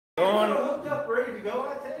Going. Hooked up, ready to go,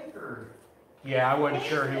 I think, or? Yeah, I wasn't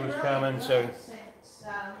sure he was coming, so.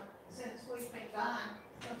 Since we've been gone.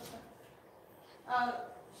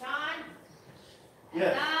 Sean?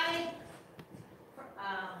 Yes. A guy,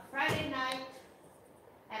 Friday night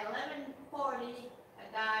at 11:40, a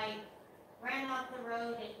guy ran off the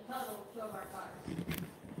road and totaled 2 of our cars.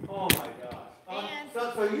 Oh my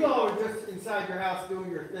gosh. So you all were just inside your house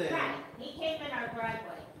doing your thing? Right, he came in our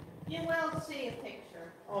driveway. You will see a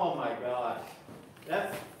picture. Oh my gosh.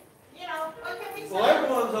 That's... You know, what can we say? Well,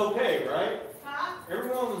 everyone's okay, right? Huh?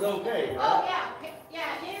 Everyone was okay, right? Oh, yeah.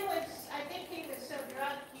 Yeah, he was, I think he was so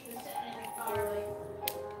drunk, he was sitting in his car like...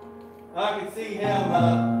 I could see him,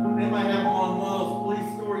 they might have him on one of those police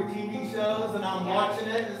story TV shows, and I'm watching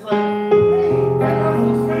it, and it's like, hey, that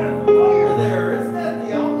was kind of fire there. Isn't that the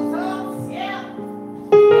Elvis house? Yeah.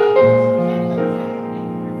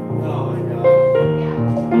 Oh my God.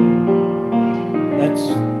 That's,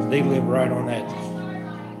 they live right on that.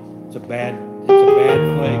 It's a bad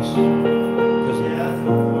place. Because Yeah, that's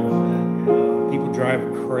unfortunate, you know. people drive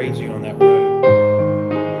crazy on that road.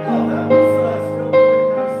 Yeah, that was still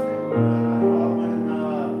pretty nice thing, I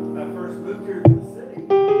thought, when I first moved here to the city.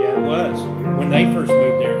 Yeah, it was. When they first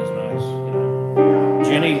moved there, it was nice. You know,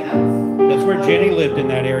 Jenny, that's where Jenny lived in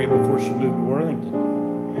that area before she moved to Worthington.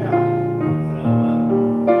 Yeah.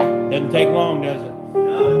 Doesn't take long, does it?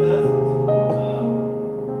 No, it doesn't.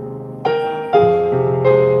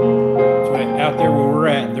 Out there where we're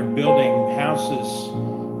at, they're building houses,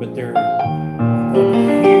 but they're on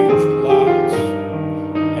huge lots,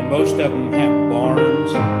 and most of them have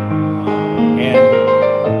barns. And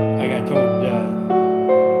like I told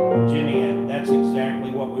Jenny, that's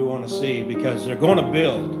exactly what we want to see, because they're going to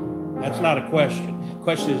build. That's not a question. The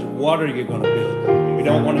question is, what are you going to build? We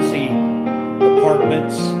don't want to see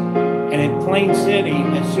apartments. And in Plain City,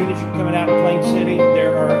 as soon as you're coming out of Plain City,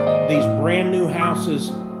 there are these brand new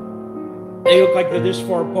houses. They look like they're this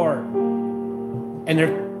far apart, and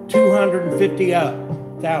they're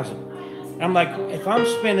 250,000. I'm like, if I'm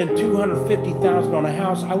spending 250,000 on a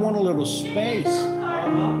house, I want a little space.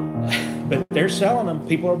 But they're selling them.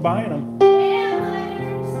 People are buying them.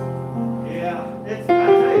 Yeah, it's, I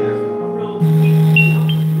tell you, there's a real...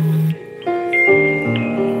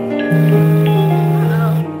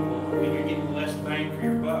 You're getting less bang for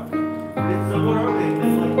your buck. So what are they?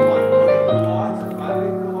 It's like what, 1 acre lots or 5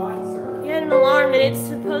 acre lots? Or? You had an alarm and it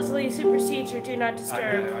supposedly supersedes your do not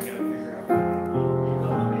disturb. I gotta figure out. You know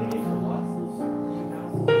how many acre lots those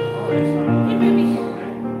houses? Oh, it's not. It may be.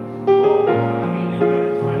 Oh, I mean, they've got a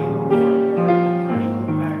tiny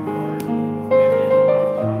little backyard, and then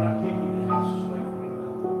I'm not taking the houses away from you.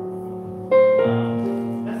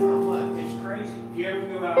 That's not much. It's crazy. If you ever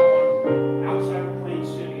go out on outside of Plain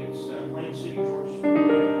City, it's Plain City, Georgia.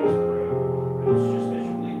 It's just as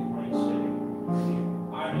you leave Plain City.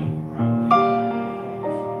 I mean, probably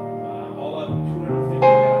all up to 250,000.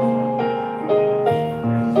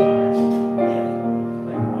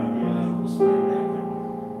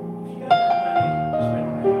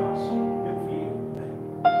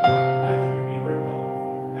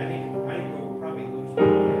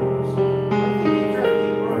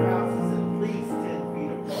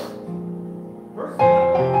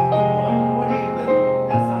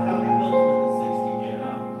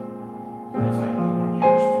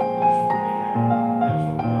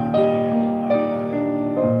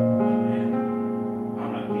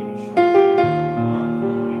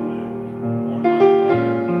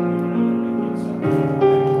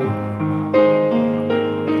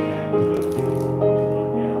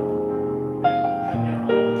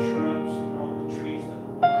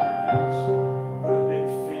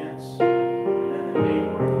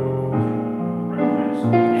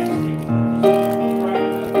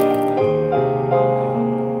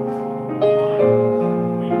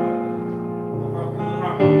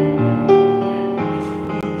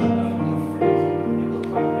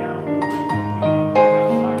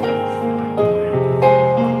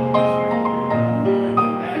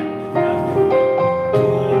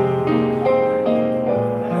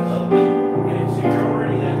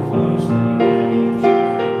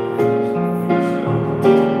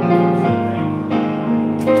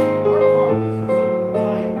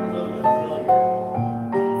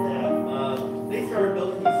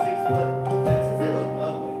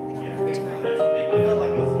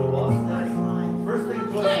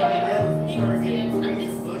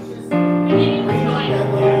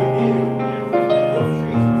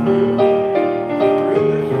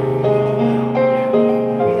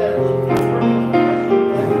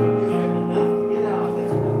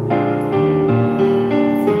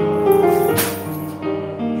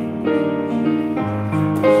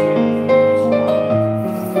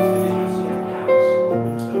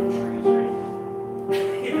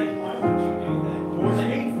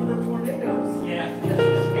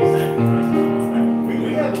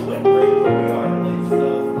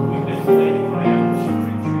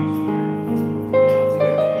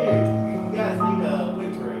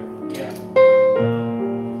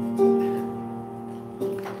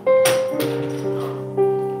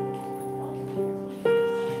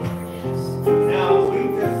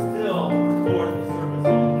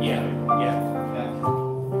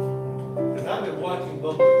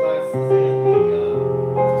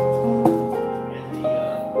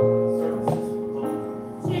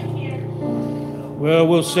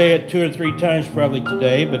 will say it 2 or 3 times probably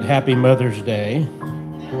today, but happy Mother's Day.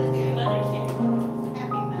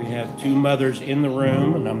 We have 2 mothers in the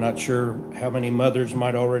room, and I'm not sure how many mothers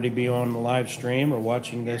might already be on the live stream or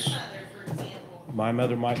watching this. My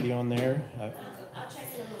mother might be on there.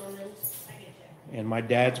 And my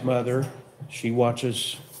dad's mother, she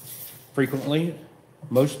watches frequently,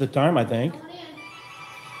 most of the time, I think.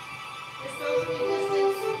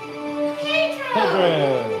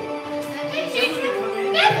 Pedro.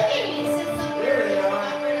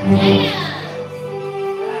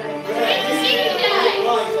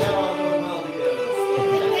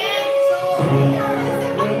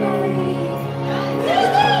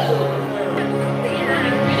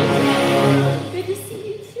 Good to see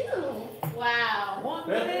you too. Wow.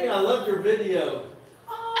 Bethany, I love your video.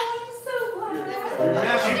 Oh, I'm so glad.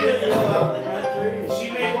 Your video out in the country. She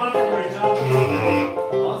made one for her job.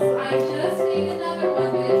 Awesome. I just made another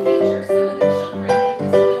one that features some of the children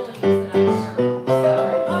and disabilities that I serve. So,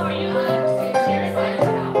 Oh, are you I'm super excited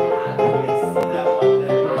about that.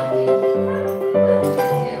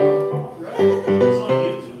 It's on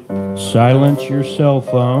YouTube. Silence your cell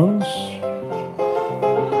phones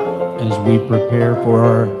as we prepare for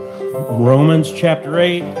our Romans chapter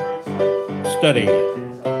 8 study. Have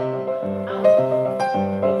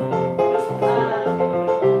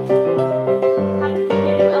to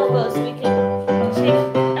get your elbows so we can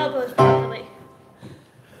shake elbows properly.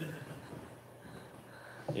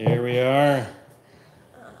 Here we are.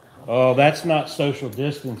 Oh, that's not social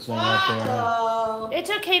distancing right It's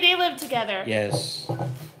okay, they live together. there. Yes.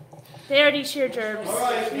 They already share germs. All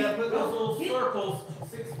right, you gotta put those little circles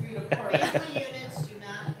 6 feet apart. Family units do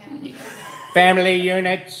not have to. Family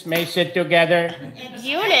units may sit together.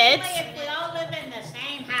 Units? Especially if we all live in the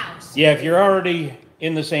same house. Yeah, if you're already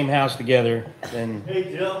in the same house together, then Hey,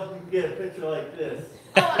 Jill, you can get a picture like this.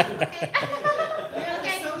 Oh, okay.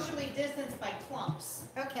 Okay, socially distanced by clumps.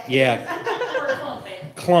 Okay. yeah, We're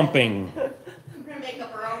clumping. clumping. We're gonna make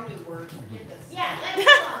up our own new word. Yeah, let's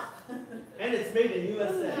clump. And it's made in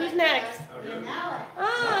USA. Who's next? You know it.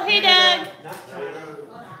 Oh, hey Doug. Not China.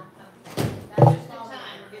 Hold on. That's just in time.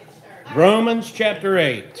 We're getting started. Romans chapter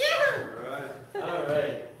 8. All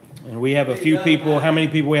right. And we have a few people. How many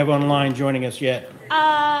people we have online joining us yet?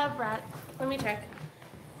 Brad, let me check.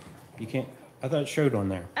 You can't. I thought it showed on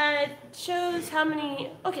there. It shows how many.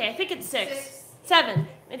 Okay, I think it's 6. 7.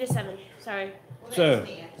 It is 7. Sorry. So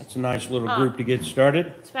that's a nice little group to get started.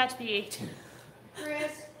 It's about to be 8.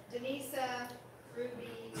 Chris, Denisa, Ruby,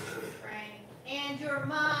 Frank, and your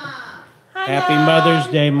mom. Hi, Happy Mom. Mother's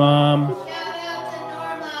Day, Mom. Shout out to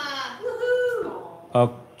Norma. Woohoo!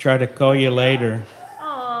 I'll try to call you later.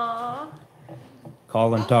 Aww.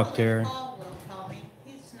 Call and talk to her. Paul will call me.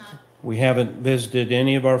 He's not. We haven't visited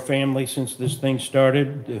any of our family since this thing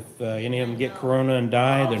started. If any of them get corona and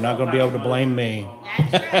die, they're not going to be able to blame me.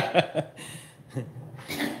 That's right.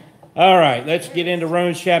 All right, let's get into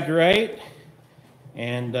Romans chapter 8,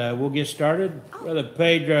 and we'll get started. Brother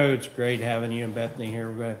Pedro, it's great having you and Bethany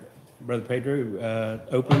here. Brother Pedro,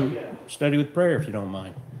 open study with prayer, if you don't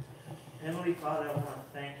mind. Heavenly Father, I want to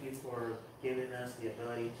thank you for giving us the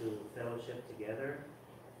ability to fellowship together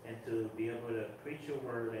and to be able to preach your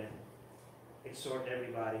word and exhort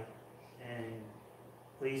everybody. And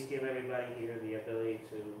please give everybody here the ability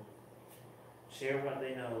to share what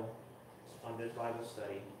they know on this Bible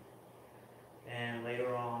study. And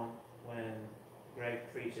later on, when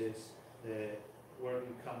Greg preaches, the word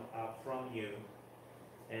will come out from you,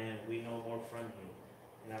 and we know more from you.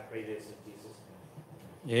 And I pray this in Jesus'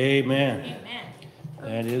 name. Amen. Amen.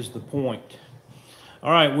 That is the point.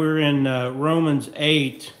 All right, we're in Romans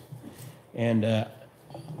 8, and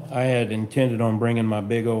I had intended on bringing my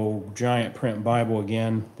big old giant print Bible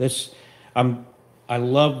again. I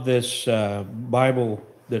love this Bible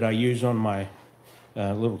that I use on my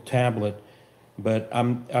little tablet, but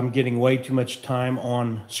I'm getting way too much time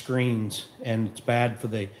on screens, and it's bad for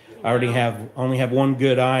the. I only have one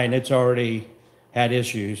good eye, and it's already had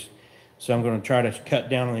issues. So I'm going to try to cut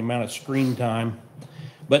down on the amount of screen time.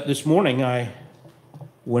 But this morning I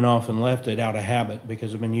went off and left it out of habit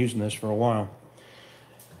because I've been using this for a while.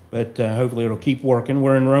 But hopefully it'll keep working.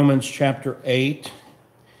 We're in Romans chapter 8.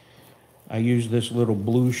 I use this little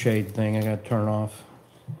blue shade thing I got to turn off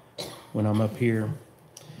when I'm up here.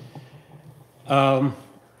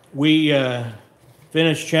 We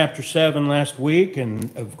finished chapter 7 last week,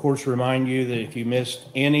 and of course remind you that if you missed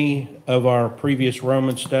any of our previous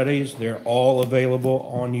Roman studies, they're all available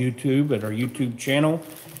on YouTube at our YouTube channel.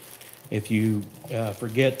 If you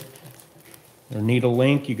forget or need a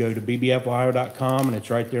link, you go to bbfohio.com, and it's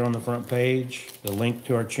right there on the front page, the link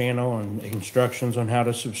to our channel and instructions on how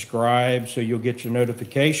to subscribe so you'll get your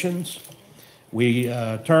notifications. We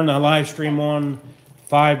turn the live stream on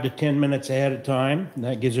 5 to 10 minutes ahead of time, and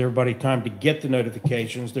that gives everybody time to get the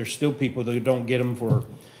notifications. There's still people that don't get them for,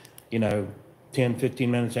 10, 15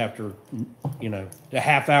 minutes after, a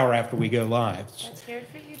half hour after we go live. That's good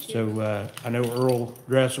for you too. So I know Earl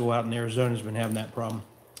Dressel out in Arizona has been having that problem.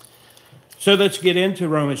 So let's get into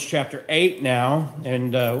Romans chapter 8 now,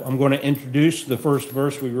 and I'm going to introduce the first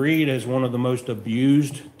verse we read as one of the most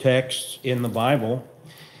abused texts in the Bible.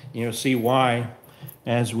 You'll see why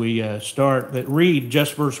as we start, but read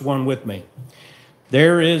just verse 1 with me.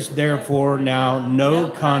 There is therefore now no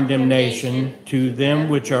condemnation to them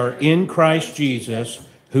which are in Christ Jesus,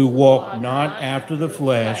 who walk not after the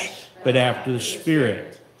flesh, but after the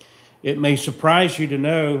Spirit. It may surprise you to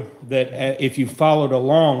know that if you followed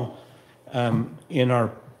along in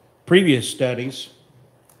our previous studies,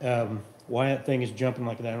 why that thing is jumping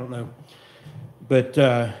like that, I don't know.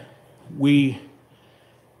 But we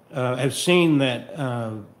have seen that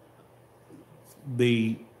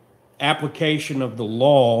the application of the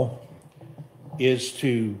law is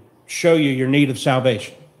to show you your need of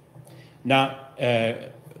salvation. Not,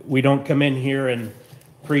 we don't come in here and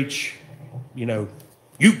preach,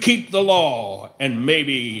 you keep the law, and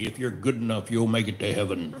maybe if you're good enough, you'll make it to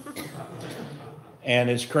heaven. And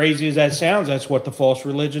as crazy as that sounds, that's what the false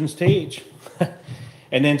religions teach.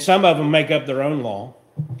 And then some of them make up their own law.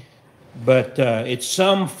 But it's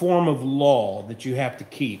some form of law that you have to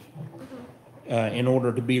keep in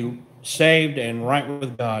order to be saved and right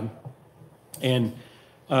with God. And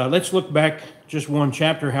let's look back just one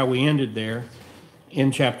chapter, how we ended there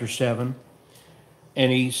in chapter 7.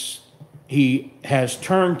 And he has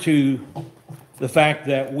turned to the fact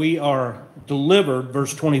that we are delivered,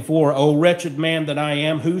 verse 24, O wretched man that I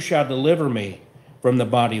am, who shall deliver me from the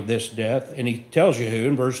body of this death? And he tells you who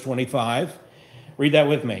in verse 25. Read that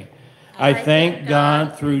with me. I thank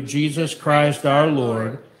God through Jesus Christ our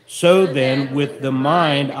Lord. So then, with the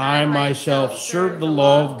mind, I myself serve the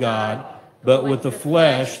law of God, but with the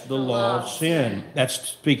flesh, the law of sin. That's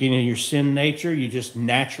speaking in your sin nature. You just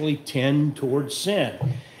naturally tend towards sin.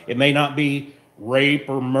 It may not be rape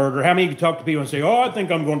or murder. How many of you talk to people and say, oh, I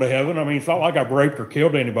think I'm going to heaven? I mean, it's not like I've raped or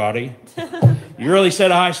killed anybody. You really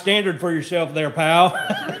set a high standard for yourself there, pal.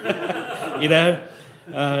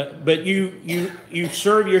 But you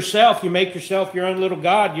serve yourself. You make yourself your own little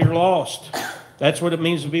God. You're lost. That's what it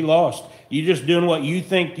means to be lost. You're just doing what you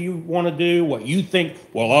think you want to do, what you think,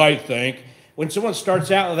 well, I think. When someone starts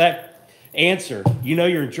out with that answer,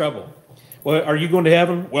 you're in trouble. Well, are you going to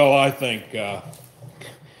heaven? Well, I think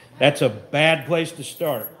that's a bad place to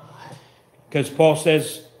start. Because Paul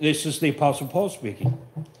says, this is the Apostle Paul speaking.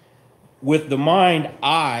 With the mind,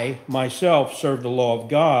 I myself serve the law of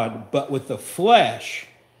God, but with the flesh,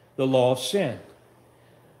 the law of sin.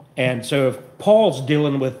 And so if Paul's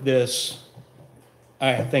dealing with this,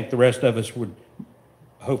 I think the rest of us would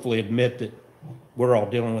hopefully admit that we're all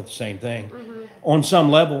dealing with the same thing on some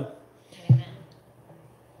level. Amen.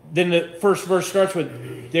 Then the first verse starts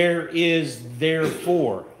with, there is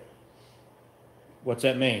therefore. What's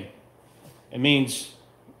that mean? It means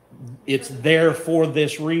it's there for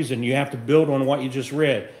this reason. You have to build on what you just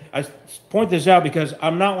read. I point this out because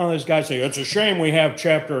I'm not one of those guys who say, it's a shame we have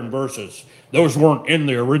chapter and verses. Those weren't in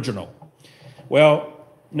the original. Well,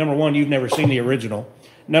 number one, you've never seen the original.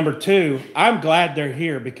 Number two, I'm glad they're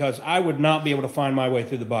here because I would not be able to find my way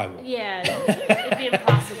through the Bible. Yeah, it'd be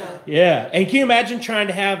impossible. Yeah. And can you imagine trying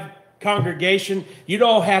to have congregation? You'd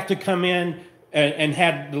all have to come in and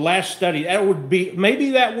had the last study. That would be,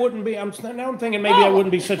 maybe that wouldn't be, I'm thinking maybe that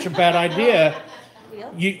wouldn't be such a bad idea.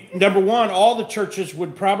 Number one, all the churches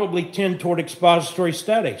would probably tend toward expository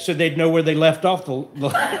study, so they'd know where they left off the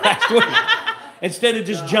last week. Instead of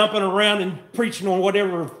just jumping around and preaching on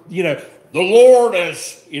whatever, the Lord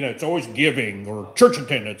is, it's always giving or church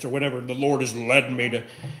attendance or whatever the Lord has led me to.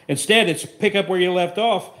 Instead, it's pick up where you left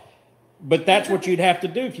off. But that's what you'd have to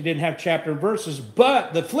do if you didn't have chapter and verses.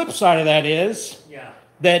 But the flip side of that is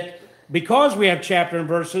that because we have chapter and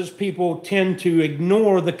verses, people tend to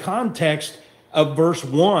ignore the context of verse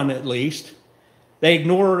 1 at least. They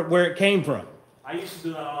ignore where it came from. I used to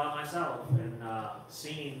do that a lot myself, and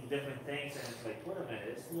seeing different things, and it's like, wait a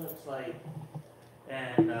minute, this looks like,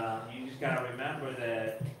 and you just gotta remember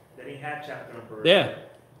that they didn't have chapter and verse. Yeah.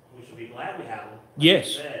 We should be glad we have them. Like Yes.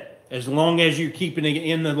 you said. As long as you're keeping it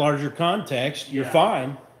in the larger context, you're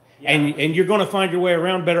fine. Yeah. And you're going to find your way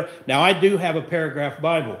around better. Now, I do have a paragraph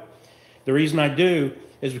Bible. The reason I do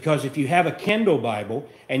is because if you have a Kindle Bible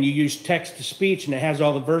and you use text to speech and it has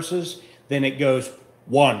all the verses, then it goes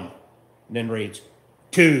 1, then reads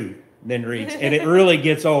 2, then reads, and it really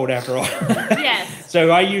gets old after all. Yes. So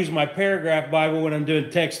I use my paragraph Bible when I'm doing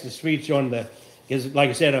text to speech because like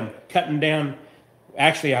I said, I'm cutting down.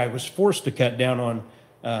 Actually, I was forced to cut down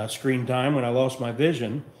on screen time when I lost my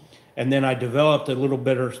vision. And then I developed a little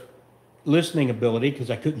better listening ability because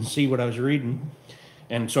I couldn't see what I was reading.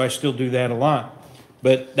 And so I still do that a lot.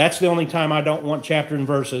 But that's the only time I don't want chapter and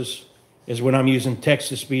verses is when I'm using text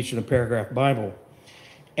to speech in a paragraph Bible.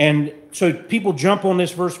 And so people jump on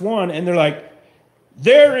this verse 1 and they're like,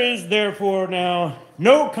 there is therefore now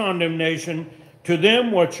no condemnation to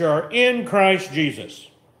them which are in Christ Jesus.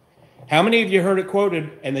 How many of you heard it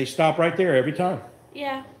quoted and they stop right there every time?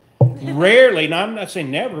 Yeah. Rarely, now I'm not saying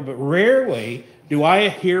never, but rarely do I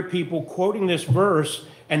hear people quoting this verse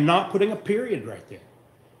and not putting a period right there.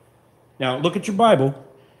 Now, look at your Bible.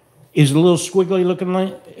 Is it a little squiggly looking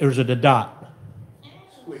like, or is it a dot?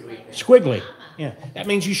 Squiggly. Yeah, that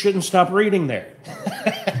means you shouldn't stop reading there.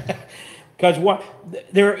 Because what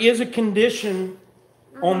there is a condition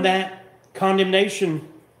on that condemnation,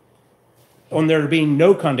 on there being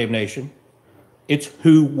no condemnation. It's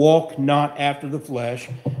who walk not after the flesh,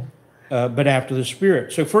 but after the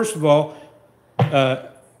Spirit. So first of all,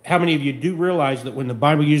 how many of you do realize that when the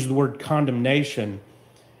Bible uses the word condemnation,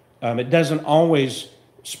 it doesn't always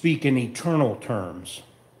speak in eternal terms.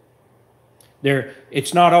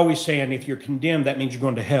 It's not always saying if you're condemned, that means you're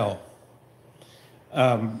going to hell.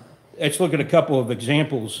 Let's look at a couple of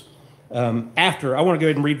examples. I want to go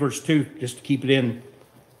ahead and read verse 2 just to keep it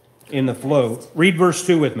in the flow. Read verse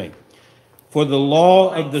 2 with me. For the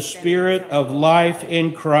law of the Spirit of life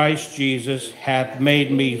in Christ Jesus hath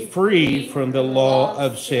made me free from the law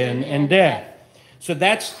of sin and death. So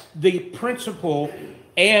that's the principle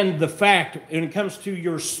and the fact when it comes to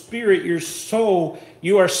your spirit, your soul,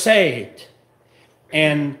 you are saved.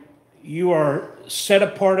 And you are set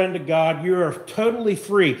apart unto God. You are totally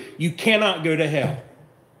free. You cannot go to hell.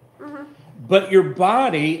 Mm-hmm. But your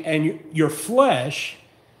body and your flesh,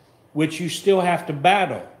 which you still have to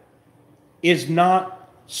battle, is not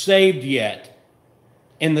saved yet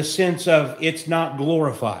in the sense of it's not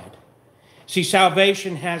glorified. See,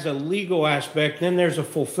 salvation has a legal aspect, then there's a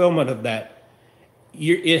fulfillment of that.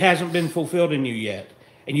 It hasn't been fulfilled in you yet,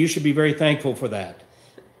 and you should be very thankful for that.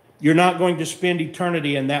 You're not going to spend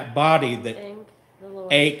eternity in that body that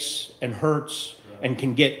aches and hurts and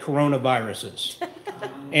can get coronaviruses.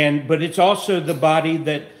 But it's also the body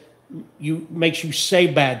that makes you say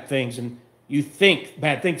bad things and you think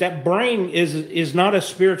bad things. That brain is not a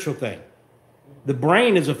spiritual thing. The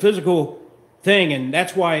brain is a physical thing, and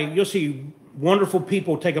that's why you'll see wonderful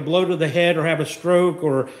people take a blow to the head or have a stroke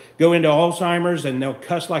or go into Alzheimer's and they'll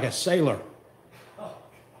cuss like a sailor.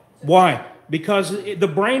 Why? Because the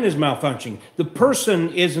brain is malfunctioning. The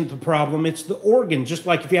person isn't the problem, it's the organ. Just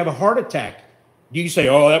like if you have a heart attack, do you say,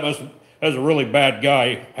 oh, that was a really bad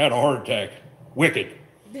guy, had a heart attack, wicked.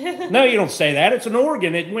 No, you don't say that. It's an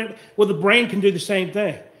organ. Well, the brain can do the same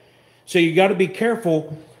thing. So you got to be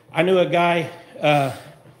careful. I knew a guy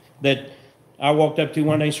that I walked up to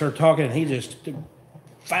one day, started talking, and he just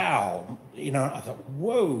foul. You know, I thought,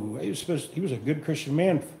 whoa, he was a good Christian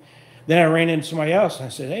man. Then I ran into somebody else, and I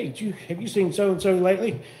said, hey, have you seen so-and-so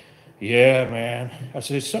lately? Yeah, man. I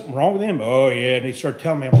said, is something wrong with him? Oh, yeah. And he started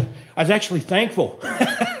telling me. I was actually thankful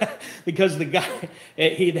because the guy,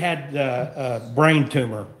 he'd had a brain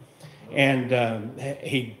tumor. And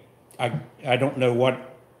I don't know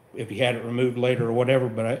if he had it removed later or whatever,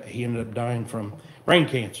 but he ended up dying from brain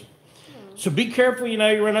cancer. So be careful, you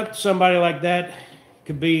run up to somebody like that. It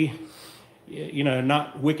could be,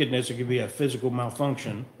 not wickedness. It could be a physical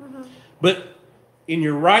malfunction. Mm-hmm. But in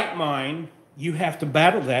your right mind, you have to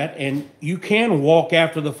battle that, and you can walk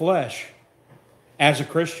after the flesh as a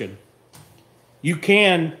Christian. You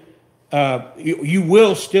can, you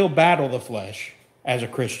will still battle the flesh as a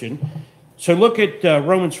Christian. So look at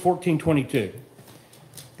Romans 14:22.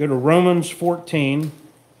 Go to Romans 14.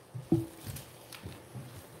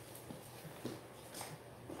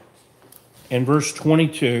 And verse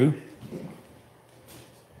 22.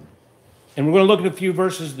 And we're going to look at a few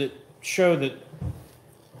verses that show that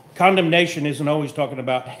condemnation isn't always talking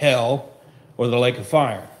about hell or the lake of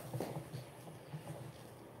fire.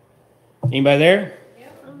 Anybody there?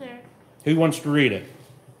 Yep, I'm there. Who wants to read it?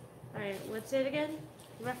 All right, what's it again?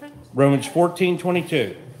 Reference? Romans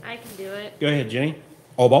 14:22. I can do it. Go ahead, Jenny.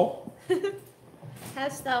 Obal.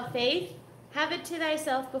 Hast thou faith? Have it to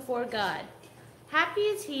thyself before God. Happy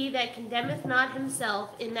is he that condemneth not himself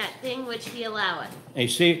in that thing which he alloweth. And you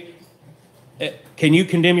see, can you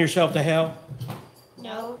condemn yourself to hell?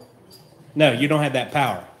 No. No, you don't have that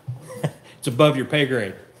power. It's above your pay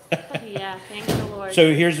grade. Yeah, thank the Lord.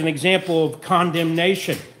 So here's an example of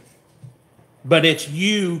condemnation. But it's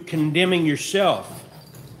you condemning yourself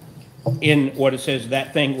in what it says,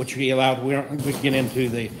 that thing which he allowed. We don't get into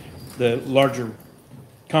the larger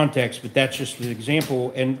context, but that's just an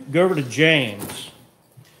example. And go over to James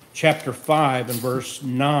chapter 5 and verse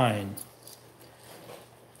 9.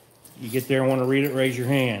 You get there and want to read it, raise your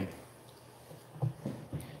hand.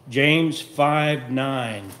 James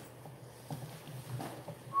 5:9.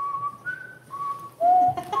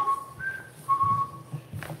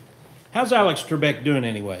 How's Alex Trebek doing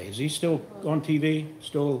anyway? Is he still on TV?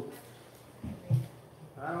 Still?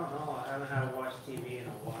 I don't know. I haven't had to watch TV in a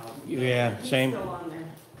while. Yeah, same. Still on there.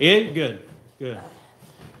 Yeah, good.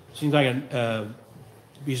 Seems like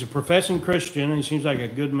he's a professing Christian, and he seems like a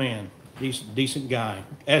good man, decent guy.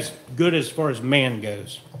 As good as far as man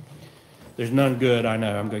goes. There's none good, I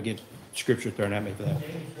know. I'm going to get scripture thrown at me for that.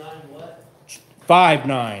 James 9 what?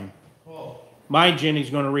 5:9. Oh. My Jenny's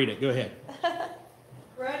going to read it. Go ahead.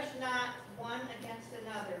 Grudge not one against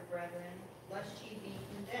another, brethren, lest ye be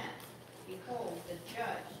condemned. Behold, the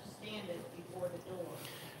judge standeth before the door.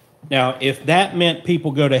 Now, if that meant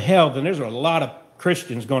people go to hell, then there's a lot of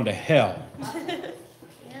Christians going to hell.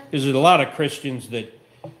 Because there's a lot of Christians that,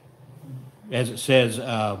 as it says,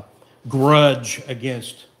 grudge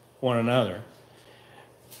against one another.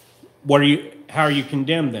 How are you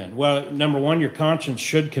condemned then? Well, number one, your conscience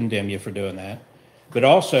should condemn you for doing that. But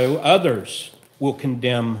also, others will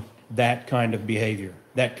condemn that kind of behavior,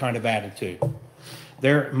 that kind of attitude.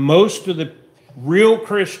 Most of the real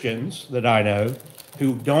Christians that I know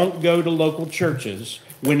who don't go to local churches,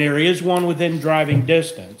 when there is one within driving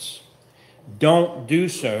distance, don't do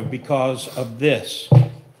so because of this.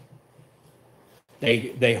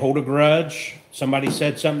 They hold a grudge. Somebody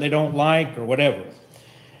said something they don't like or whatever.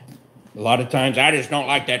 A lot of times, I just don't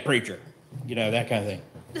like that preacher. That kind of thing.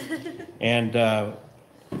 And,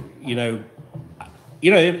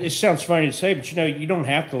 it sounds funny to say, but you don't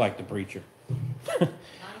have to like the preacher. As long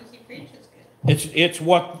as he preaches good. It's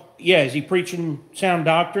what, is he preaching sound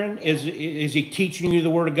doctrine? Is he teaching you the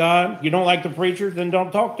word of God? You don't like the preacher? Then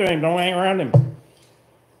don't talk to him. Don't hang around him.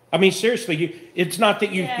 I mean, seriously, it's not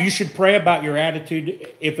that you should pray about your attitude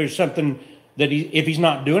if there's something if he's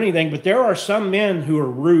not doing anything, but there are some men who are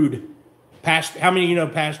rude. How many of you know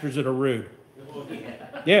pastors that are rude?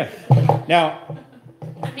 Yeah. Now,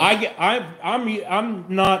 I'm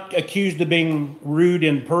not accused of being rude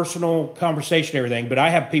in personal conversation and everything, but I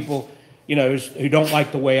have people, who don't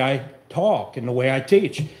like the way I talk and the way I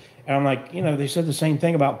teach. And I'm like, they said the same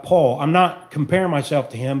thing about Paul. I'm not comparing myself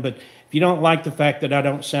to him, but if you don't like the fact that I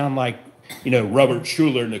don't sound like, Robert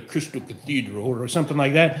Schuller in the Crystal Cathedral or something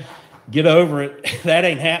like that, get over it. That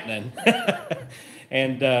ain't happening.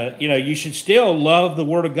 And, you should still love the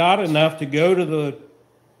Word of God enough to go to the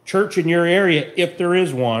church in your area, if there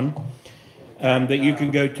is one, that you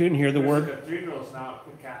can go to and hear the Word. The cathedral is now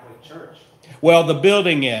a Catholic church. Well, the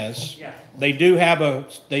building is. Yeah. They do have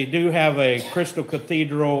a Crystal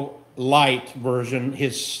Cathedral light version.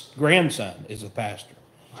 His grandson is a pastor.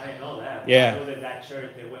 I didn't know that. Yeah. I know that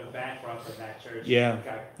church, they went bankrupt in that church. Yeah.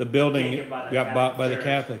 The building got bought by the church,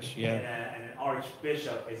 Catholics. Yeah. And an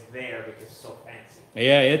archbishop is there because it's so fancy.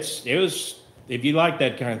 Yeah, it was, if you like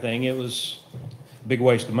that kind of thing, it was a big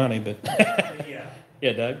waste of money, but. Yeah.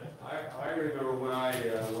 Yeah, Doug? I remember when I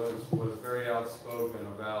was very outspoken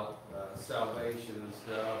about salvation and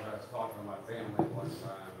stuff. I was talking to my family one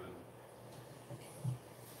time,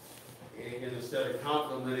 and instead of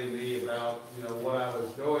complimenting me about what I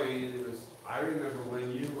was doing, I remember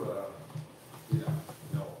when you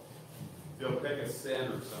they'll pick a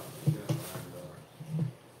sin or something, and,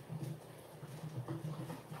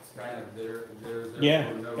 it's kind of there. Yeah.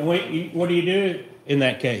 And what do you do in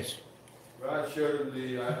that case? Well, I showed him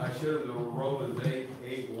the Romans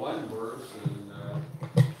 8:1 verse, and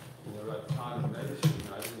about condemnation.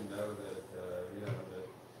 I didn't know that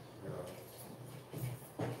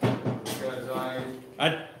because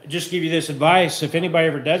I'd just give you this advice: if anybody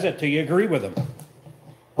ever does that to you, agree with them.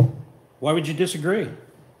 Why would you disagree?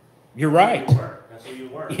 You're right. That's who you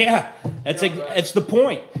were. Yeah, that's the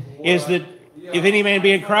point. Is that if any man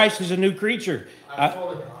be in Christ, is a new creature. I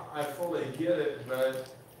fully get it, but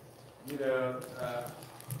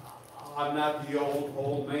I'm not the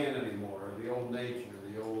old man anymore, the old nature,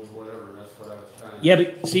 the old whatever. That's what I was trying to. Yeah,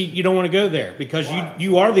 but see, you don't want to go there because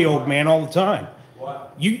you are the old man all the time.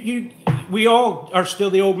 What? We all are still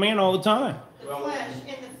the old man all the time. In the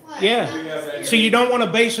flesh. Yeah. not the spirit. So you don't want to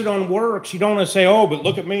base it on works. You don't want to say, "Oh, but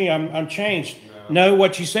look at me, I'm changed." No,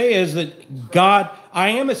 what you say is that God, I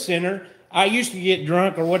am a sinner. I used to get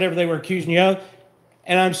drunk or whatever they were accusing you of,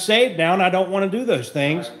 and I'm saved now, and I don't want to do those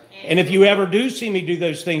things. And if you ever do see me do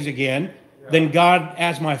those things again, then God,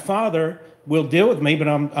 as my Father, will deal with me, but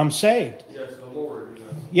I'm saved. Yes, the Lord.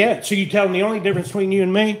 Yeah, so you tell them the only difference between you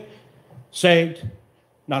and me? Saved,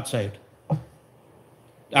 not saved.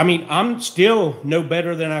 I mean, I'm still no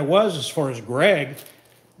better than I was as far as Greg,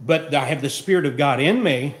 but I have the Spirit of God in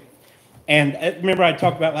me. And remember I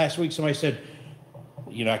talked about last week, somebody said,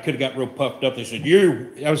 you know, I could have got real puffed up. They said,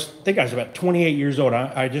 I think I was about 28 years old.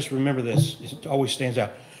 I just remember this. It always stands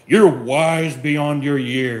out. You're wise beyond your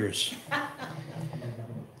years.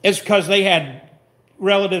 It's because they had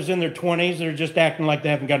relatives in their 20s that are just acting like they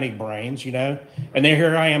haven't got any brains, you know. And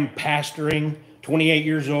here I am pastoring, 28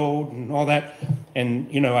 years old and all that.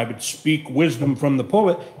 And, you know, I would speak wisdom from the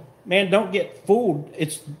pulpit. Man, don't get fooled.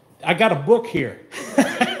 I got a book here.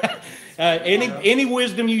 Any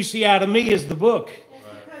wisdom you see out of me is the book.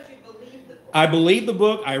 That's because you believe the book. I believe the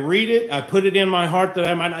book. I read it. I put it in my heart that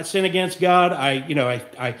I might not sin against God.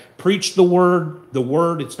 I preach the word. The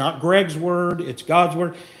word. It's not Greg's word. It's God's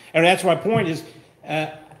word. And that's my point is,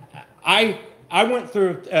 I went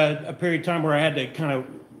through a period of time where I had to kind of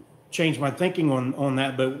change my thinking on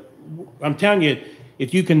that. But I'm telling you,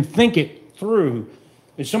 if you can think it through,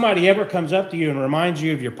 if somebody ever comes up to you and reminds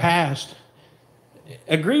you of your past,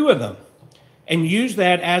 agree with them. And use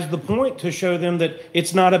that as the point to show them that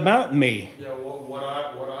it's not about me. Yeah, what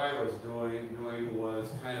I was doing was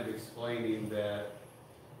kind of explaining that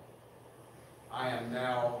I am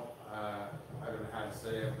now, I don't know how to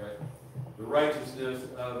say it, but the righteousness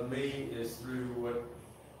of me is through what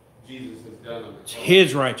Jesus has done on the It's cross.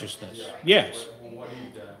 His righteousness. Yeah. Yes. What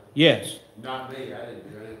He's done. Yes. Not me, I didn't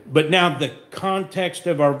do anything. But now the context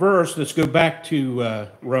of our verse, let's go back to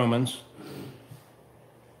Romans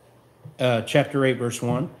chapter 8, verse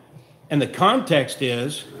 1. And the context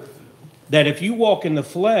is that if you walk in the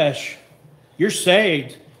flesh, you're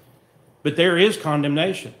saved, but there is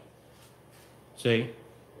condemnation. See?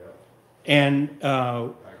 And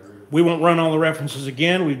we won't run all the references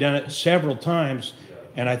again. We've done it several times,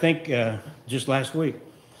 and I think just last week.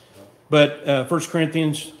 But 1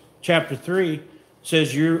 Corinthians chapter 3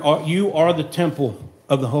 says you are the temple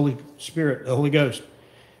of the Holy Spirit, the Holy Ghost.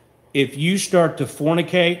 If you start to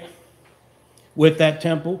fornicate with that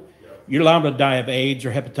temple, you're liable to die of AIDS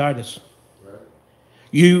or hepatitis. Right.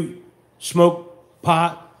 You smoke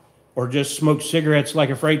pot or just smoke cigarettes like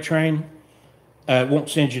a freight train, it won't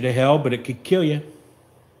send you to hell, but it could kill you.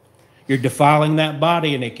 You're defiling that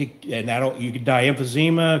body, and you could die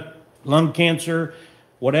emphysema, lung cancer,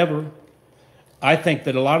 whatever. I think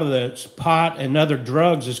that a lot of the pot and other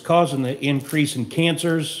drugs is causing the increase in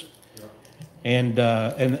cancers, and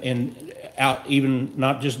out even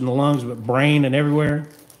not just in the lungs but brain and everywhere.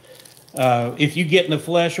 If you get in the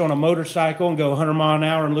flesh on a motorcycle and go 100 miles an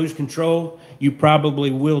hour and lose control, you probably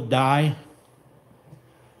will die.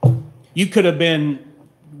 You could have been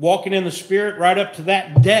walking in the Spirit right up to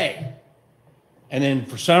that day, and then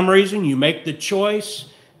for some reason you make the choice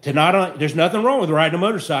to not. There's nothing wrong with riding a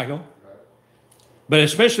motorcycle, but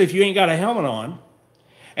especially if you ain't got a helmet on,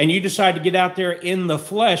 and you decide to get out there in the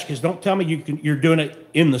flesh, because don't tell me you're doing it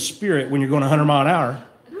in the Spirit when you're going 100 miles an hour.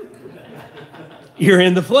 You're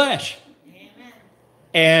in the flesh. Amen.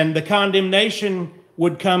 And the condemnation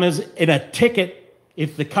would come as in a ticket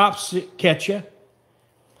if the cops catch you.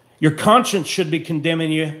 Your conscience should be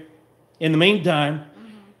condemning you in the meantime,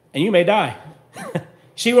 and you may die.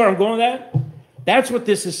 See where I'm going with that? That's what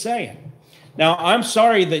this is saying. Now, I'm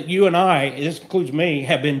sorry that you and I, this includes me,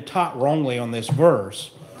 have been taught wrongly on this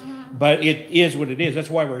verse, but it is what it is.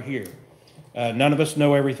 That's why we're here. None of us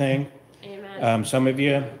know everything. Amen. Some of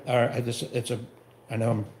you are, I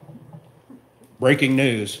know I'm breaking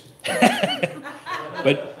news,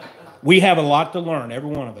 but we have a lot to learn,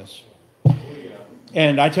 every one of us.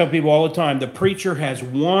 And I tell people all the time, the preacher has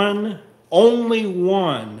only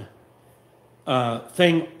one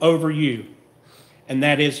thing over you, and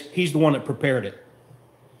that is he's the one that prepared it.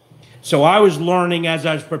 So I was learning as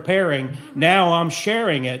I was preparing. Now I'm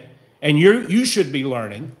sharing it, and you should be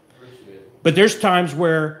learning. But there's times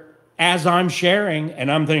where, as I'm sharing, and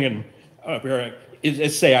I'm thinking,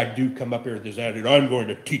 let's say I do come up here with this attitude, I'm going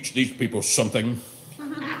to teach these people something.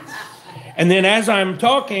 And then as I'm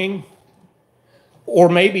talking, or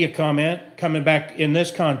maybe a comment coming back in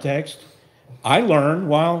this context, I learn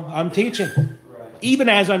while I'm teaching. Right. Even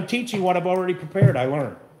as I'm teaching what I've already prepared, I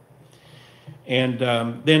learn. And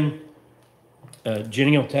then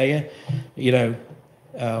Jenny will tell you,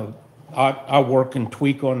 I work and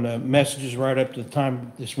tweak on the messages right up to the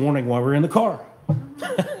time this morning while we're in the car.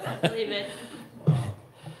 Believe it.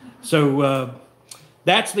 So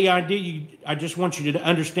That's the idea. I just want you to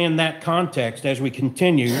understand that context as we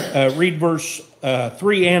continue. Read verse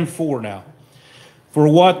 3 and 4 now. For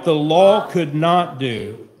what the law could not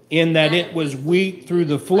do, in that it was weak through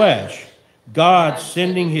the flesh, God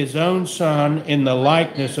sending his own Son in the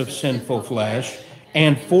likeness of sinful flesh,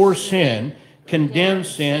 and for sin, condemned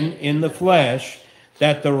sin in the flesh,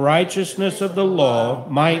 that the righteousness of the law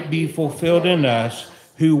might be fulfilled in us,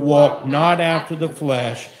 who walk not after the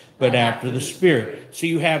flesh, but after the Spirit. So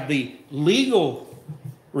you have the legal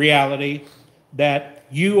reality that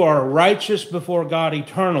you are righteous before God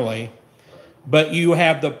eternally, but you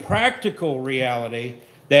have the practical reality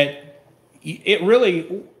that it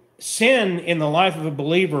really, sin in the life of a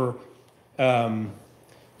believer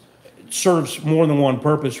serves more than one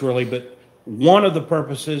purpose, really, but one of the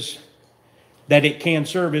purposes that it can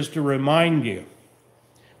serve is to remind you.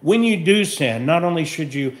 When you do sin, not only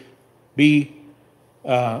should you feel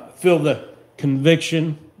the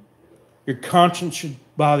conviction, your conscience should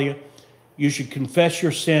bother you, you should confess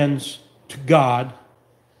your sins to God,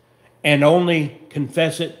 and only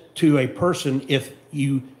confess it to a person if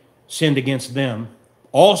you sinned against them.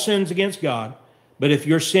 All sins against God, but if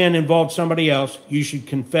your sin involved somebody else, you should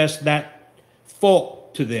confess that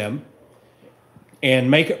fault to them and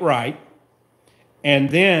make it right, and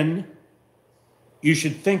then you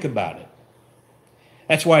should think about it.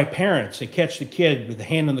 That's why parents, they catch the kid with the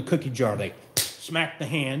hand in the cookie jar, they smack the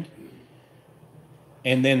hand,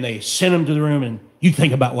 and then they send them to the room and you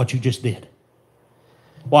think about what you just did.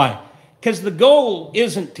 Why? Because the goal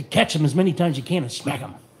isn't to catch them as many times as you can and smack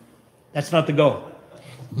them. That's not the goal.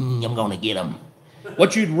 I'm going to get them.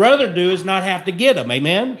 What you'd rather do is not have to get them.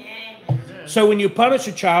 Amen? So when you punish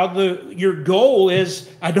a child, your goal is,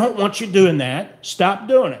 I don't want you doing that. Stop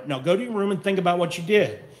doing it. Now go to your room and think about what you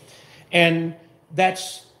did. And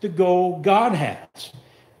that's the goal God has.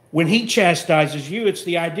 When he chastises you, it's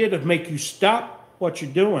the idea to make you stop what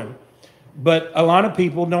you're doing. But a lot of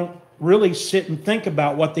people don't really sit and think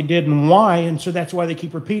about what they did and why, and so that's why they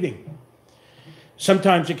keep repeating.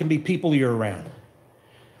 Sometimes it can be people you're around,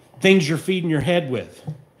 things you're feeding your head with.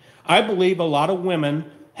 I believe a lot of women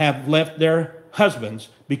have left their husbands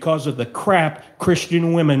because of the crap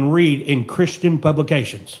Christian women read in Christian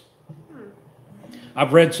publications.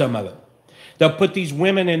 I've read some of it. They'll put these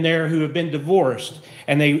women in there who have been divorced,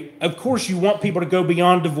 and of course, you want people to go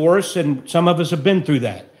beyond divorce, and some of us have been through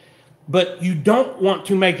that. But you don't want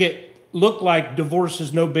to make it look like divorce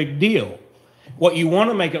is no big deal. What you want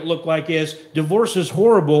to make it look like is divorce is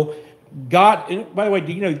horrible. God, and by the way,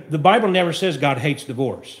 do you know the Bible never says God hates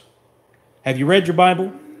divorce? Have you read your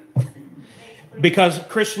Bible? Because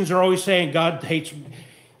Christians are always saying God hates.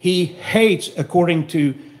 He hates, according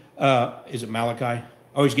to, is it Malachi?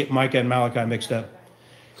 I always get Micah and Malachi mixed up.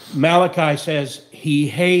 Malachi says he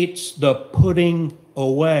hates the putting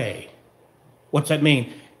away. What's that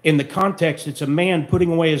mean? In the context, it's a man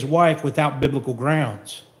putting away his wife without biblical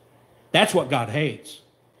grounds. That's what God hates.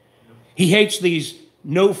 He hates these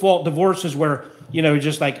no-fault divorces where,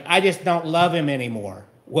 just like, I just don't love him anymore.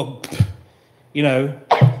 Well,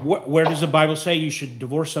 where does the Bible say you should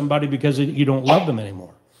divorce somebody because you don't love them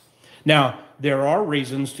anymore? Now, there are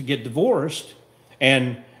reasons to get divorced,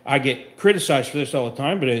 and I get criticized for this all the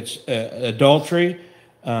time, but it's adultery,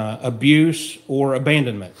 abuse, or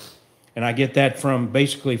abandonment. And I get that from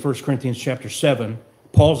basically 1 Corinthians chapter 7,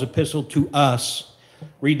 Paul's epistle to us.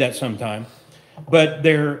 Read that sometime. But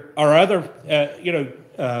there are other,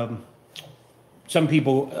 some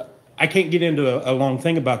people, I can't get into a long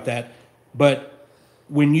thing about that, but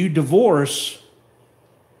when you divorce,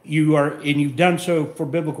 and you've done so for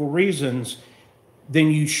biblical reasons,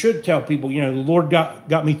 then you should tell people, the Lord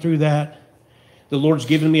got me through that. The Lord's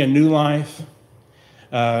given me a new life.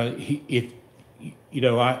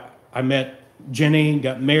 I met Jenny,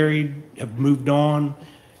 got married, have moved on.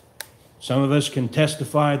 Some of us can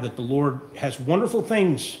testify that the Lord has wonderful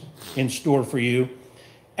things in store for you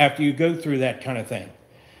after you go through that kind of thing.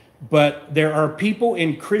 But there are people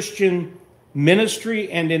in Christian ministry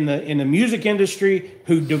and in the music industry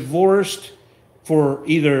who divorced for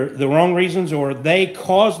either the wrong reasons or they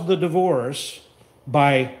caused the divorce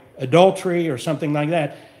by adultery or something like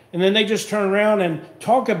that. And then they just turn around and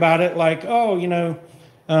talk about it like,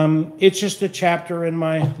 it's just a chapter in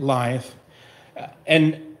my life.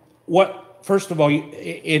 And first of all,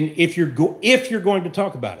 if you're going to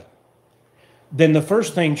talk about it, then the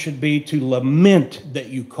first thing should be to lament that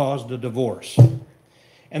you caused a divorce.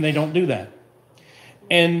 And they don't do that.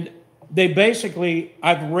 And they basically,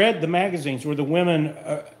 I've read the magazines where the women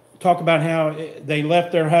talk about how they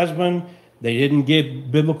left their husband. They didn't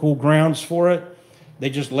give biblical grounds for it. They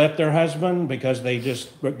just left their husband because they just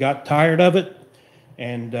got tired of it.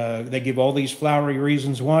 And they give all these flowery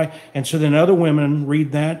reasons why. And so then other women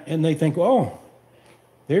read that and they think, oh,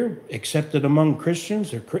 they're accepted among Christians.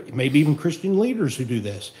 They're maybe even Christian leaders who do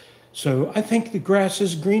this. So I think the grass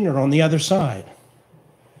is greener on the other side.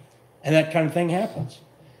 And that kind of thing happens.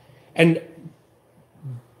 And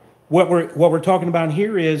what we're talking about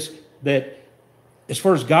here is that as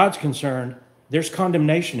far as God's concerned, there's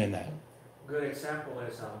condemnation in that. Good example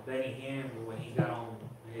is Benny Hinn when he got on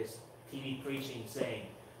his TV preaching saying,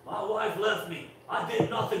 "My wife left me. I did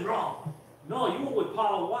nothing wrong." No, you were with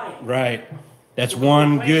Paula White. Right. That's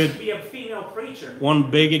one good, to be a female preacher. one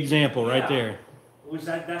big example right there. Which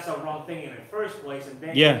that's a wrong thing in the first place, and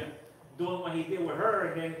then doing what he did with her,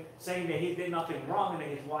 and then saying that he did nothing wrong, and that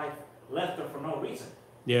his wife left her for no reason.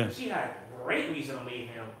 Yeah. She had great reason to leave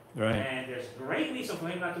him, Right. and there's great reason for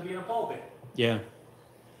him not to be in a pulpit. Yeah.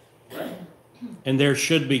 Right? And there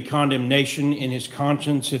should be condemnation in his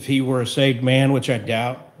conscience if he were a saved man, which I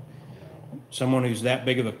doubt. Someone who's that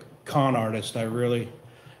big of a con artist, I really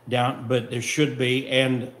doubt, but there should be,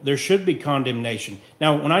 and there should be condemnation.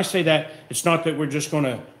 Now, when I say that, it's not that we're just going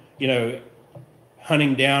to, hunt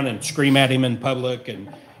him down and scream at him in public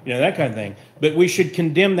and, that kind of thing. But we should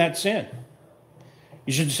condemn that sin.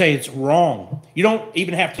 You should say it's wrong. You don't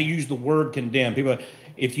even have to use the word condemn. People,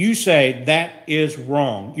 if you say that is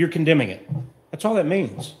wrong, you're condemning it. That's all that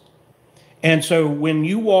means. And so when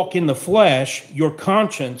you walk in the flesh, your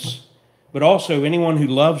conscience, but also anyone who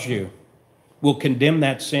loves you, will condemn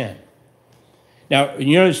that sin. Now,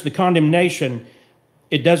 you notice the condemnation,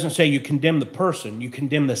 it doesn't say you condemn the person, you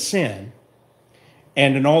condemn the sin.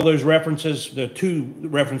 And in all those references, the two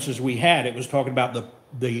references we had, it was talking about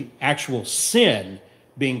the actual sin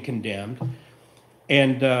being condemned.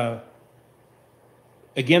 And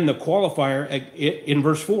again, the qualifier in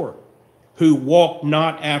verse 4, who walk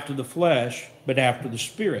not after the flesh, but after the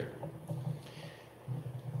Spirit.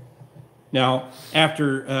 Now,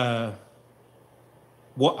 after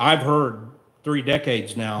what I've heard 3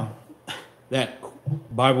 decades now, that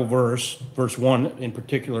Bible verse 1 in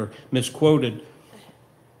particular, misquoted,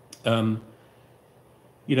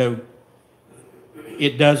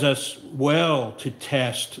 it does us well to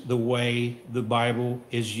test the way the Bible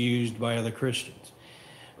is used by other Christians.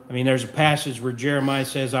 I mean, there's a passage where Jeremiah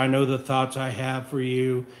says, I know the thoughts I have for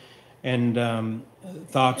you, and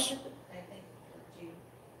thoughts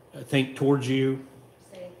I think towards you.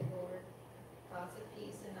 Say the Lord, thoughts of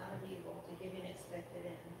peace and not of evil, to give you an expected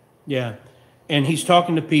end. Yeah. And he's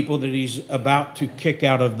talking to people that he's about to kick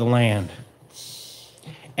out of the land.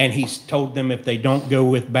 And he's told them if they don't go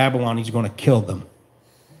with Babylon, he's going to kill them.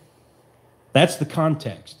 That's the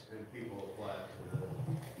context.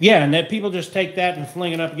 Yeah, and that people just take that and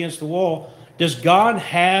fling it up against the wall. Does God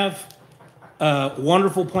have a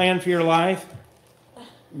wonderful plan for your life?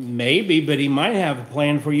 Maybe, but he might have a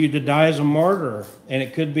plan for you to die as a martyr, and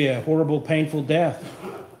it could be a horrible, painful death.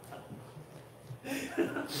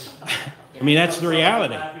 I mean, that's the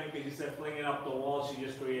reality. Because you said flinging up the wall, she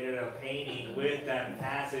just created a painting with that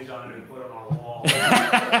passage on it and put it on the wall.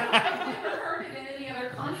 I've never heard it in any other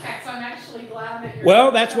context. I'm actually glad that you're...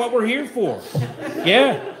 Well, that's what we're here for.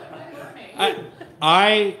 Yeah.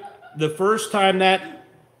 The first time that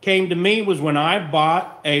came to me was when I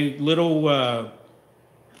bought a little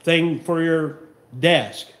thing for your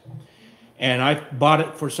desk. And I bought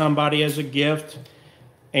it for somebody as a gift.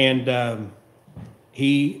 And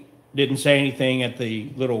he didn't say anything at the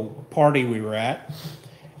little party we were at.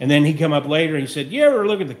 And then he come up later and he said, you ever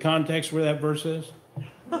look at the context where that verse is?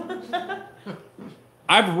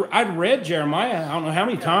 I'd read Jeremiah, I don't know how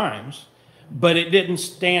many times, but it didn't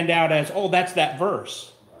stand out as, oh, that's that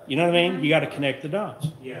verse. You know what I mean? You got to connect the dots.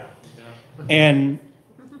 Yeah. And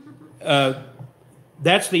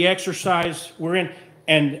that's the exercise we're in.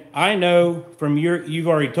 And I know from you've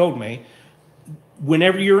already told me,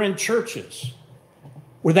 whenever you're in churches,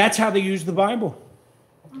 where that's how they use the Bible.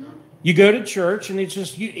 You go to church and it's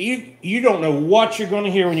just, you don't know what you're going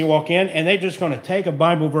to hear when you walk in, and they're just going to take a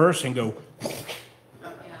Bible verse and go,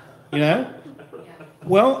 you know?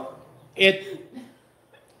 Well, it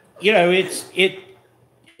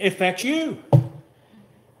affects you.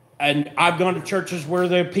 And I've gone to churches where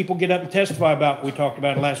the people get up and testify about, we talked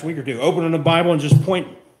about it last week or two, opening the Bible and just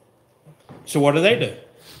pointing. So what do?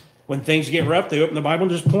 When things get rough, they open the Bible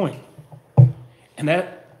and just point. And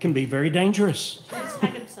that can be very dangerous. Let's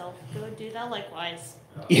hug himself. Go and do that likewise.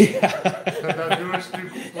 Yeah.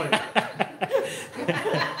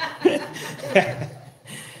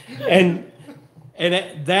 and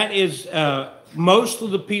that is most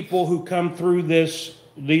of the people who come through these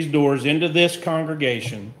doors into this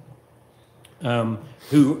congregation,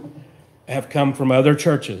 who have come from other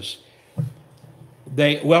churches,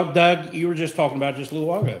 Well, Doug, you were just talking about just a little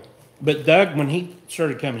while ago. But Doug, when he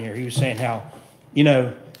started coming here, he was saying how, you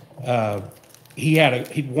know,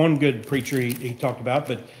 he'd one good preacher he talked about,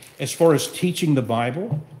 but as far as teaching the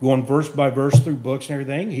Bible, going verse by verse through books and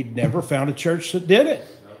everything, he'd never found a church that did it.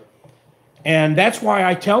 And that's why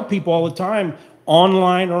I tell people all the time,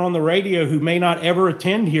 online or on the radio, who may not ever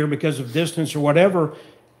attend here because of distance or whatever,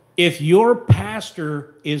 if your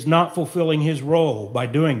pastor is not fulfilling his role by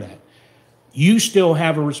doing that, you still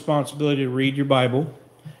have a responsibility to read your Bible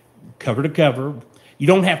cover to cover. You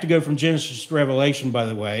don't have to go from Genesis to Revelation, by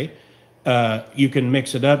the way. You can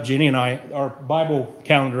mix it up. Jenny and I, our Bible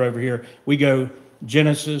calendar over here, we go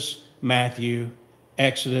Genesis, Matthew,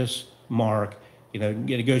 Exodus, Mark. You know,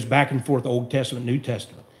 it goes back and forth, Old Testament, New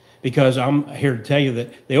Testament. Because I'm here to tell you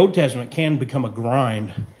that the Old Testament can become a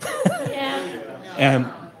grind.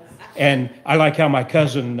 Yeah. And I like how my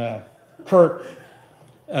cousin Kurt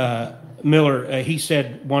Miller, he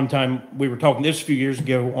said one time, we were talking this a few years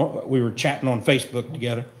ago, we were chatting on Facebook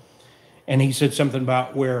together, and he said something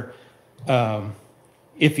about where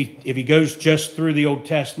if he goes just through the Old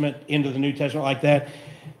Testament into the New Testament like that,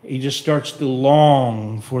 he just starts to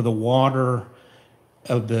long for the water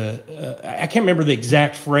of the, I can't remember the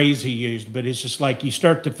exact phrase he used, but it's just like you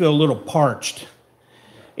start to feel a little parched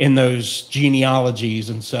in those genealogies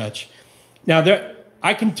and such. Now,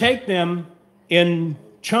 I can take them in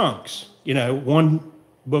chunks, you know, one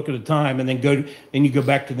book at a time, and then you go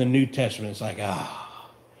back to the New Testament. It's like,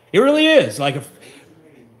 it really is like a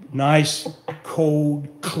nice, cold,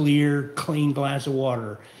 clear, clean glass of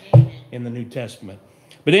water in the New Testament.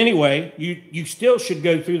 But anyway, you still should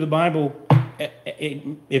go through the Bible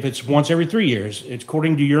if it's once every 3 years. It's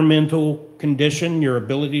according to your mental condition, your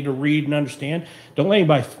ability to read and understand. Don't let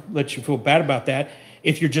anybody let you feel bad about that.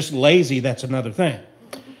 If you're just lazy, that's another thing.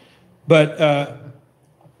 But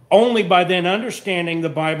only by then understanding the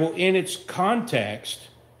Bible in its context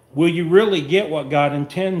will you really get what God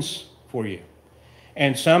intends for you.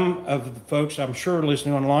 And some of the folks, I'm sure,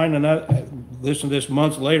 listening online and listen to this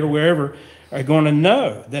months later, wherever, are going to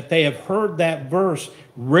know that they have heard that verse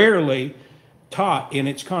rarely taught in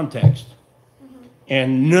its context.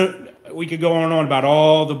 And we could go on and on about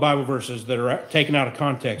all the Bible verses that are taken out of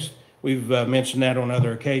context. We've mentioned that on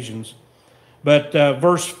other occasions. But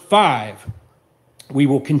verse 5, we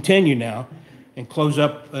will continue now and close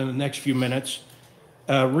up in the next few minutes.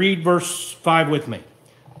 Read verse 5 with me.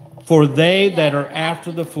 For they that are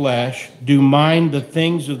after the flesh do mind the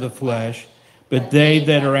things of the flesh, but they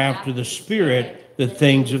that are after the Spirit, the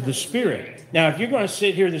things of the Spirit. Now, if you're going to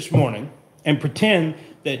sit here this morning and pretend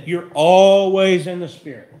that you're always in the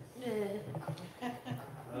Spirit,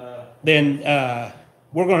 then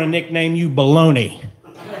we're going to nickname you Baloney.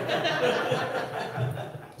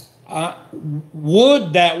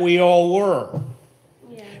 Would that we all were.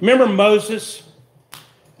 Yeah. Remember Moses,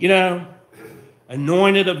 you know,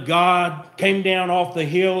 anointed of God, came down off the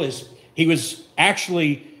hill. He was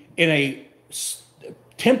actually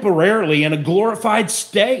temporarily in a glorified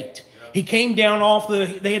state. He came down off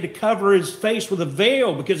they had to cover his face with a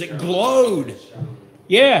veil because it glowed.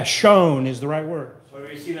 Yeah, shone is the right word. So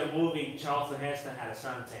you see the movie, Charlton Heston had a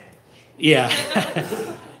suntan. Yeah.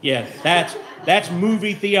 Yeah, that's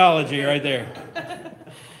movie theology right there.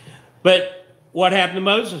 But what happened to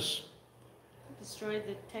Moses? Destroyed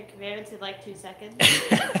the Ten Commandments in like 2 seconds.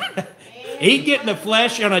 He'd get in the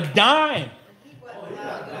flesh on a dime.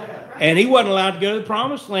 And he wasn't allowed to go to the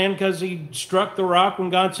promised land because he struck the rock when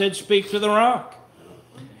God said, speak to the rock.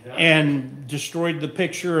 And destroyed the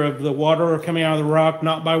picture of the water coming out of the rock,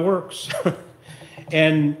 not by works.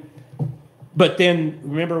 But then,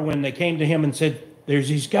 remember when they came to him and said, there's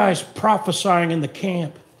these guys prophesying in the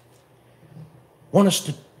camp. Want us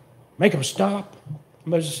to make them stop?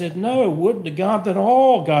 Moses said, no, would to God that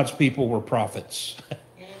all God's people were prophets.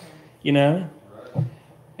 You know?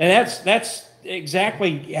 And that's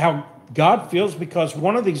exactly how God feels, because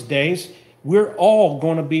one of these days, we're all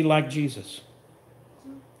going to be like Jesus.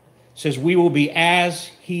 It says, we will be as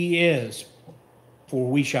he is, for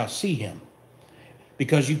we shall see him.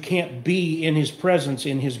 Because you can't be in his presence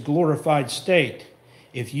in his glorified state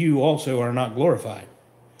if you also are not glorified.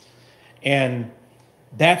 And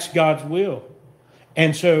that's God's will.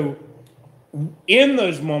 And so in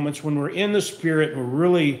those moments when we're in the Spirit and we're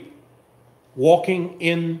really walking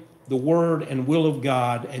in the Word and will of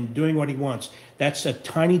God and doing what he wants, that's a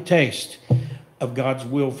tiny taste of God's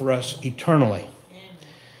will for us eternally.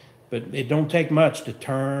 But it don't take much to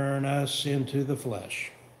turn us into the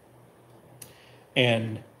flesh.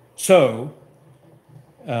 And so,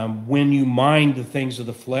 when you mind the things of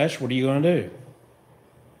the flesh, what are you going to do?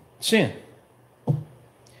 Sin.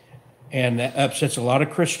 And that upsets a lot of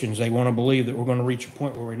Christians. They want to believe that we're going to reach a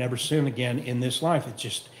point where we never sin again in this life. It's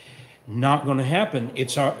just not going to happen.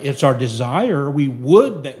 It's our desire. We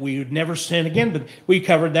would that we would never sin again. But we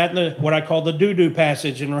covered that in the, what I call the do-do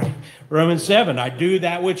passage in Romans 7. I do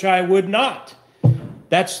that which I would not.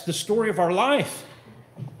 That's the story of our life.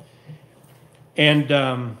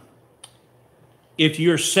 And if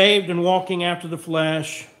you're saved and walking after the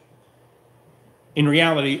flesh, in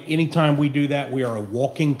reality, anytime we do that, we are a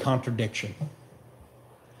walking contradiction.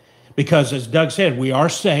 Because as Doug said, we are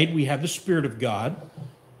saved, we have the Spirit of God.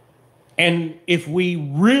 And if we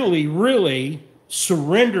really, really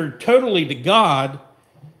surrendered totally to God,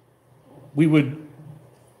 we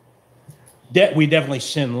definitely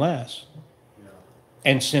sin less.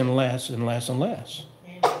 And sin less and less and less.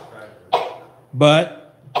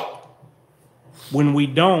 But when we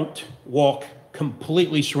don't walk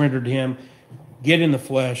completely surrendered to Him, get in the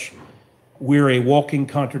flesh, we're a walking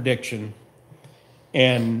contradiction,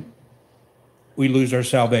 and we lose our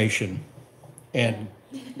salvation and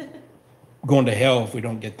going to hell if we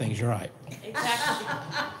don't get things right. Exactly.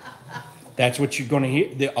 That's what you're going to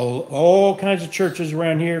hear. All kinds of churches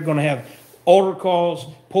around here are going to have altar calls,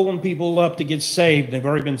 pulling people up to get saved. They've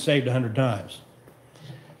already been saved 100 times.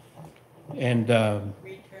 And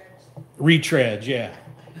retreads, yeah.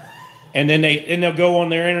 And then they'll go on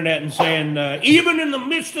their internet and saying, even in the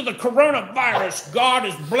midst of the coronavirus, God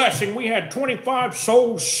is blessing. We had 25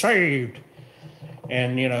 souls saved.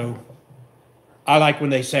 And, you know, I like when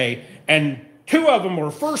they say, and 2 of them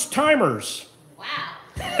were first timers. Wow.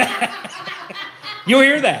 You'll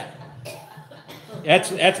hear that.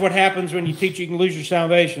 That's what happens when you teach you can lose your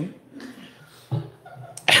salvation.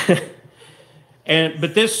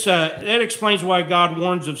 But this that explains why God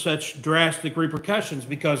warns of such drastic repercussions,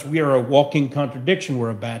 because we are a walking contradiction. We're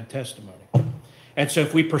a bad testimony. And so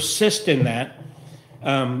if we persist in that,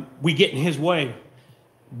 we get in His way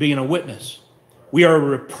being a witness. We are a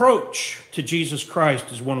reproach to Jesus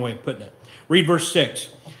Christ is one way of putting it. Read verse 6.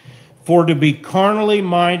 For to be carnally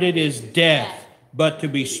minded is death, but to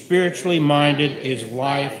be spiritually minded is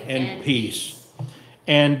life and peace.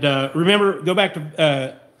 And remember, go back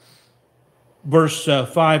to verse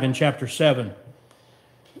 5 in chapter 7.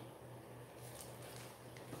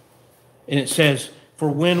 And it says, for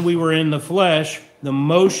when we were in the flesh, the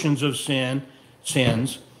motions of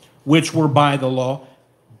sins, which were by the law,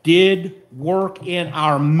 did work in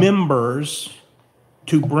our members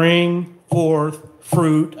to bring forth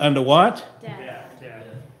fruit unto what? Death.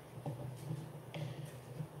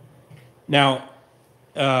 Now,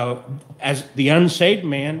 as the unsaved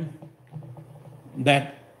man,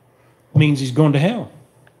 that means he's going to hell.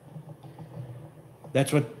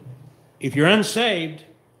 That's what, if you're unsaved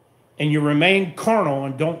and you remain carnal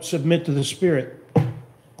and don't submit to the Spirit,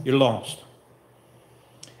 you're lost.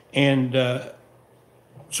 And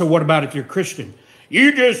so what about if you're Christian?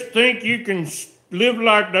 You just think you can live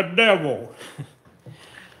like the devil.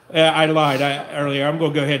 I lied earlier. I'm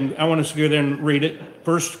going to go ahead and I want us to go there and read it.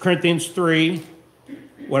 1 Corinthians 3,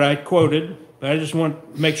 what I quoted. But I just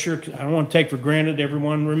want to make sure, I don't want to take for granted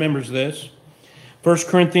everyone remembers this. 1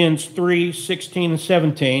 Corinthians 3, 16 and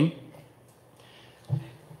 17.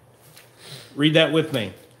 Read that with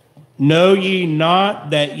me. Know ye not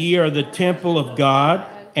that ye are the temple of God,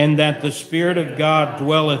 and that the Spirit of God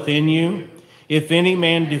dwelleth in you? If any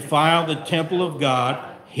man defile the temple of God,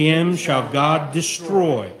 him shall God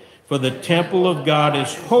destroy. For the temple of God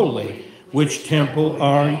is holy, which temple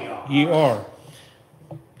are ye are.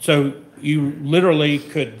 So you literally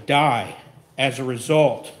could die as a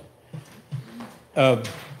result of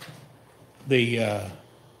the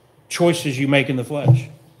choices you make in the flesh.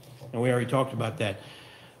 And we already talked about that.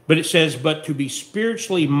 But it says, but to be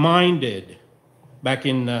spiritually minded, back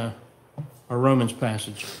in our Romans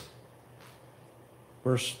passage,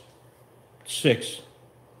 verse 6. If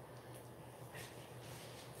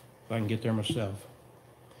I can get there myself.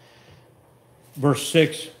 Verse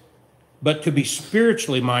 6. But to be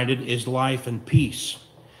spiritually minded is life and peace.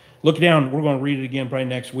 Look down. We're going to read it again probably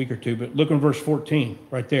next week or two. But look in verse 14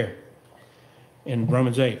 right there in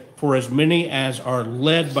Romans 8. For as many as are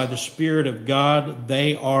led by the Spirit of God,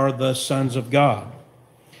 they are the sons of God.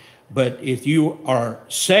 But if you are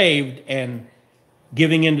saved and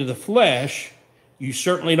giving into the flesh, you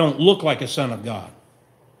certainly don't look like a son of God.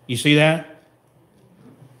 You see that?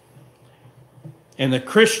 And the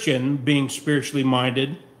Christian being spiritually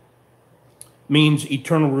minded means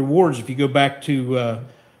eternal rewards. If you go back to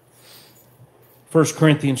 1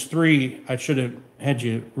 Corinthians 3, I should have had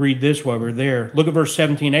you read this while we're there. Look at verse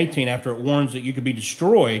 17, 18, after it warns that you could be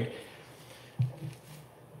destroyed.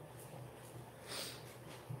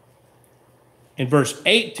 In verse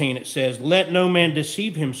 18 it says, let no man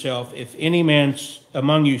deceive himself. If any man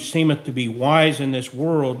among you seemeth to be wise in this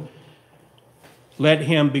world, let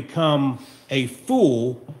him become a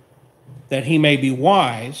fool, that he may be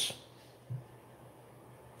wise.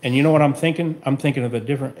 And you know what I'm thinking? I'm thinking of a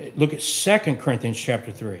different, look at 2 Corinthians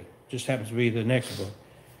chapter 3. Just happens to be the next book.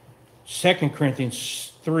 2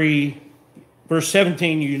 Corinthians 3, verse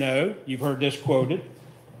 17, you know, you've heard this quoted.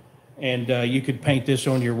 And you could paint this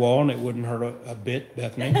on your wall and it wouldn't hurt a bit,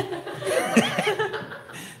 Bethany.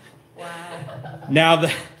 Wow.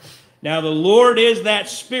 Now the Lord is that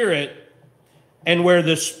Spirit, and where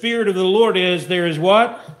the Spirit of the Lord is, there is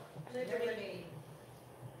what? Liberty.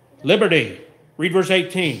 Liberty. Read verse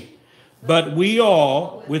 18. But we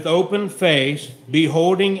all, with open face,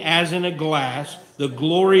 beholding as in a glass the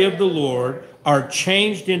glory of the Lord, are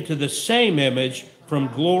changed into the same image from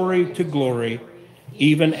glory to glory,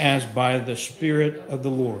 even as by the Spirit of the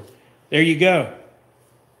Lord. There you go.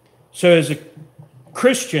 So as a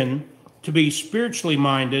Christian, to be spiritually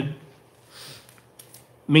minded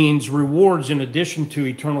means rewards in addition to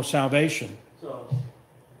eternal salvation. So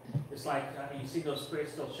it's like, you see those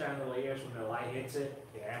spirits still shining in the ears when the light hits it,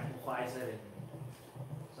 it amplifies it. And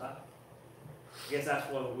so I guess that's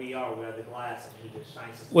what we are. We are the glass, and he just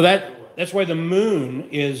shines us. Well, that's why the moon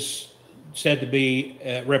is said to be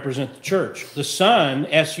represent the church. The sun,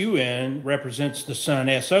 S-U-N, represents the sun,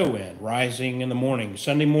 S-O-N, rising in the morning.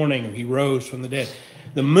 Sunday morning, he rose from the dead.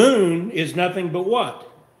 The moon is nothing but what?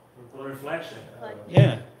 A reflection.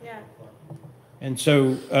 Yeah. Yeah. And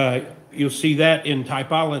so you'll see that in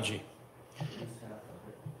typology.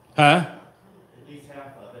 Huh? At least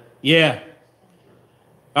half of it. Yeah.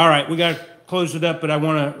 All right, we got to close it up, but I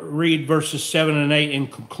want to read verses 7 and 8 in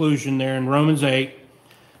conclusion there in Romans 8.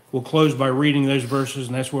 We'll close by reading those verses,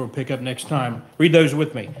 and that's where we'll pick up next time. Read those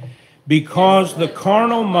with me. Because the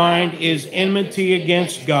carnal mind is enmity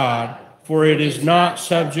against God, for it is not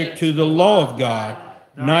subject to the law of God,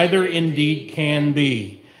 neither indeed can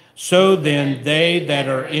be. So then they that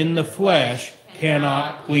are in the flesh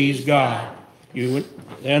cannot please God. The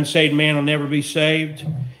unsaved man will never be saved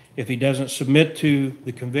if he doesn't submit to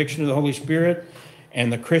the conviction of the Holy Spirit,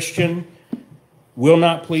 and the Christian will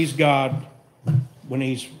not please God when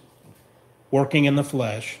he's working in the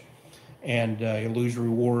flesh, and he'll lose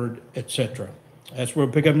reward, etc. That's where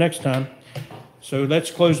we'll pick up next time. So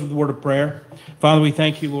let's close with the word of prayer. Father, we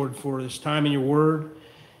thank you, Lord, for this time in your word,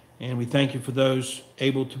 and we thank you for those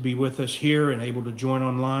able to be with us here and able to join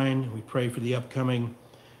online. We pray for the upcoming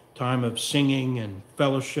time of singing and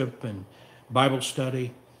fellowship and Bible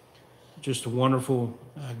study. Just a wonderful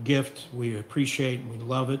gift. We appreciate and we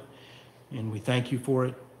love it, and we thank you for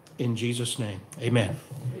it. In Jesus' name, amen.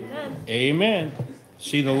 Amen. Amen.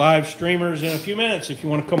 See the live streamers in a few minutes if you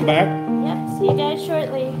want to come back. Yep. See you guys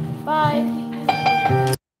shortly.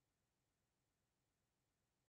 Bye.